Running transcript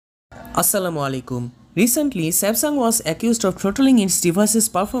Assalamualaikum. Recently, Samsung was accused of throttling its device's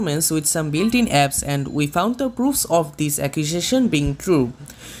performance with some built-in apps, and we found the proofs of this accusation being true.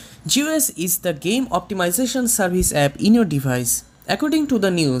 GOS is the game optimization service app in your device. According to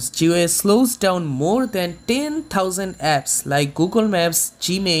the news, GOS slows down more than 10,000 apps like Google Maps,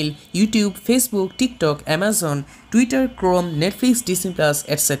 Gmail, YouTube, Facebook, TikTok, Amazon, Twitter, Chrome, Netflix, Disney+,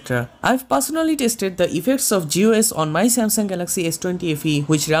 etc. I've personally tested the effects of GOS on my Samsung Galaxy S20 FE,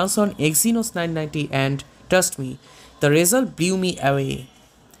 which runs on Exynos 990, and trust me, the result blew me away.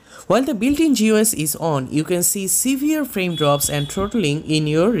 While the built-in GOS is on, you can see severe frame drops and throttling in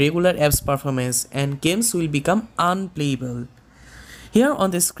your regular app's performance, and games will become unplayable. Here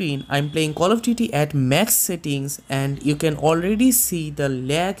on the screen, I'm playing Call of Duty at max settings, and you can already see the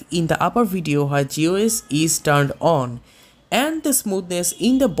lag in the upper video where GOS is turned on, and the smoothness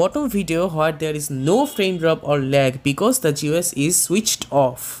in the bottom video where there is no frame drop or lag because the GOS is switched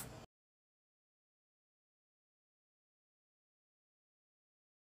off.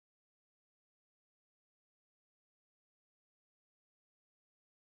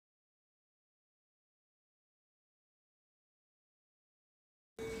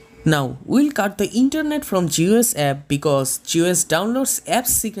 Now, we'll cut the internet from GOS app because GOS downloads app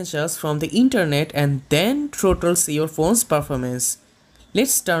signatures from the internet and then throttles your phone's performance.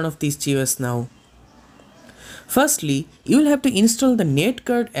 Let's turn off this GOS now. Firstly, you will have to install the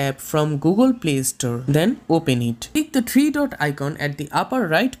NetGuard app from Google Play Store. Then open it. Click the three dot icon at the upper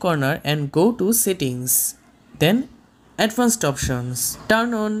right corner and go to Settings. Then Advanced Options.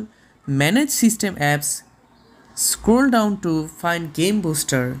 Turn on Manage System Apps. Scroll down to find Game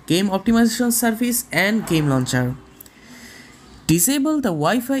Booster, Game Optimization Service, and Game Launcher. Disable the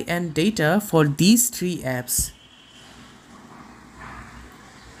Wi-Fi and data for these three apps.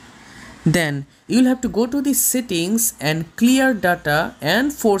 Then you'll have to go to the settings and clear data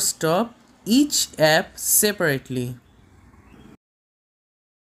and force stop each app separately.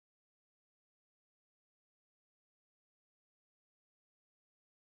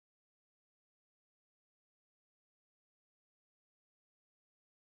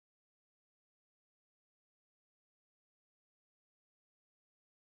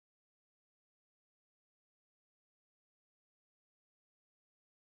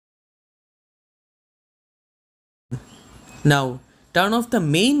 Now turn off the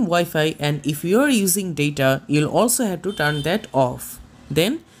main Wi-Fi, and if you are using data, you'll also have to turn that off.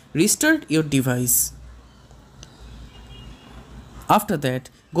 Then restart your device. After that,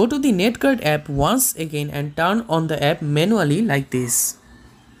 go to the NetGuard app once again and turn on the app manually like this.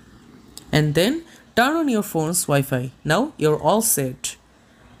 And then turn on your phone's Wi-Fi. Now you're all set.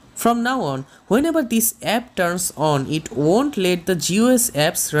 From now on, whenever this app turns on, it won't let the GOS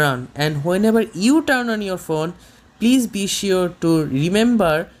apps run, and whenever you turn on your phone, please be sure to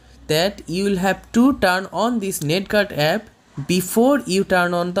remember that you will have to turn on this NetGuard app before you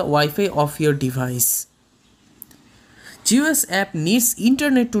turn on the Wi-Fi of your device. GOS app needs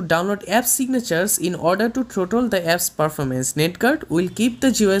internet to download app signatures in order to throttle the app's performance. NetGuard will keep the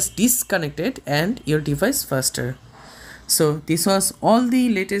GOS disconnected and your device faster. So this was all the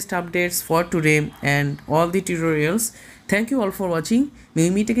latest updates for today and all the tutorials. Thank you all for watching. We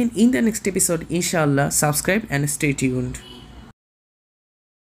will meet again in the next episode, inshallah. Subscribe and stay tuned.